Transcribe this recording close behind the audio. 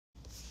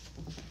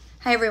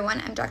Hi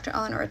everyone, I'm Dr.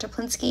 Eleanor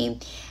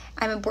Toplinsky.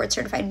 I'm a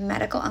board-certified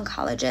medical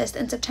oncologist,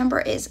 and September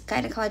is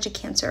Gynecologic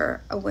Cancer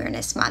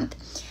Awareness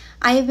Month.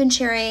 I have been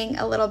sharing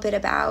a little bit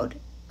about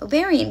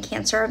ovarian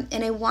cancer,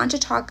 and I want to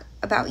talk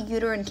about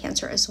uterine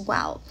cancer as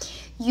well.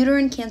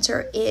 Uterine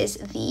cancer is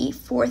the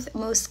fourth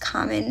most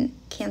common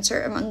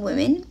cancer among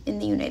women in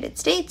the United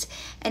States,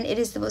 and it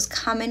is the most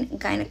common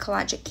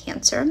gynecologic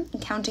cancer,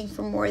 accounting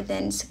for more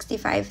than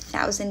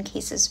 65,000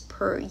 cases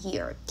per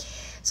year.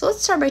 So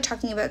let's start by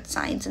talking about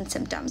signs and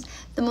symptoms.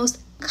 The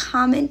most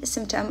common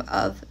symptom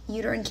of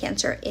uterine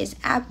cancer is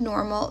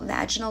abnormal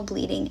vaginal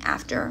bleeding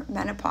after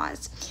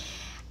menopause.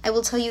 I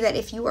will tell you that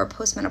if you are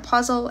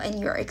postmenopausal and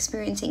you're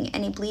experiencing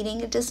any bleeding,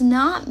 it does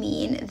not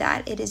mean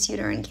that it is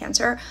uterine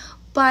cancer,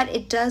 but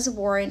it does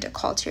warrant a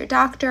call to your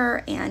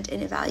doctor and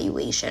an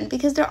evaluation,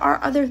 because there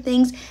are other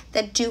things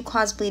that do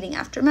cause bleeding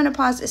after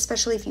menopause,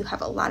 especially if you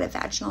have a lot of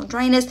vaginal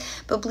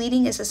dryness. But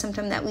bleeding is a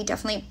symptom that we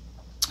definitely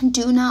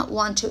do not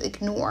want to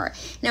ignore.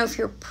 Now, if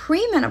you're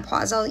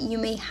premenopausal, you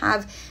may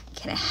have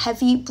kind of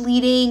heavy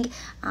bleeding,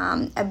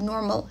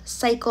 abnormal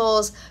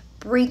cycles,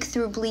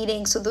 breakthrough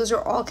bleeding. So those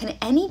are all kind of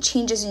any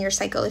changes in your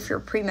cycle if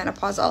you're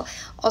premenopausal.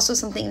 Also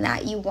something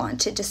that you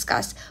want to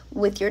discuss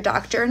with your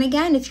doctor. And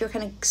again, if you're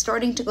kind of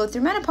starting to go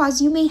through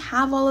menopause, you may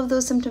have all of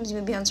those symptoms. You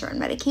may be on certain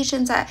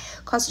medications that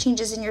cause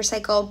changes in your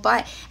cycle,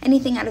 but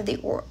anything out of the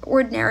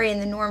ordinary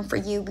and the norm for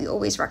you, we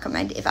always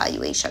recommend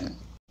evaluation.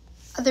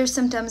 Other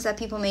symptoms that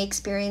people may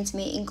experience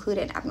may include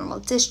an abnormal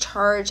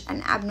discharge,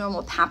 an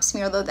abnormal pap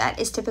smear, though that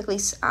is typically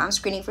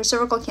screening for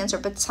cervical cancer,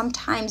 but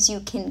sometimes you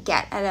can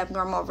get an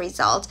abnormal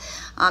result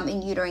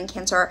in uterine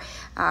cancer.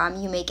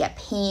 You may get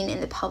pain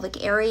in the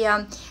pelvic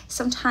area.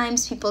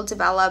 Sometimes people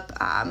develop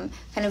kind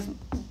of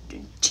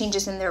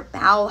changes in their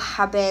bowel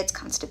habits,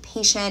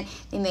 constipation.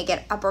 They may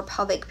get upper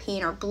pelvic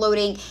pain or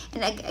bloating.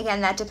 And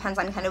again, that depends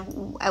on kind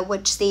of at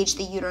which stage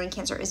the uterine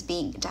cancer is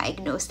being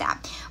diagnosed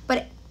at.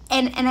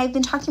 And I've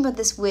been talking about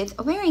this with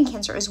ovarian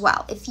cancer as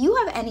well. If you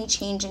have any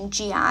change in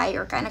GI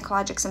or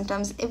gynecologic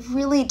symptoms, it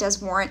really does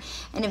warrant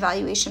an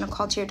evaluation, a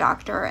call to your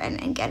doctor,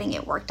 and getting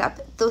it worked up.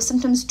 Those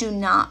symptoms do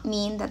not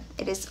mean that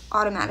it is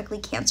automatically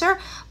cancer,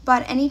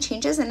 but any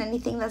changes and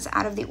anything that's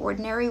out of the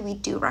ordinary, we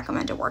do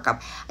recommend a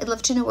workup. I'd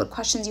love to know what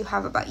questions you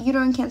have about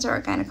uterine cancer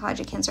or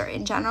gynecologic cancer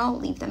in general.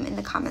 Leave them in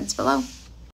the comments below.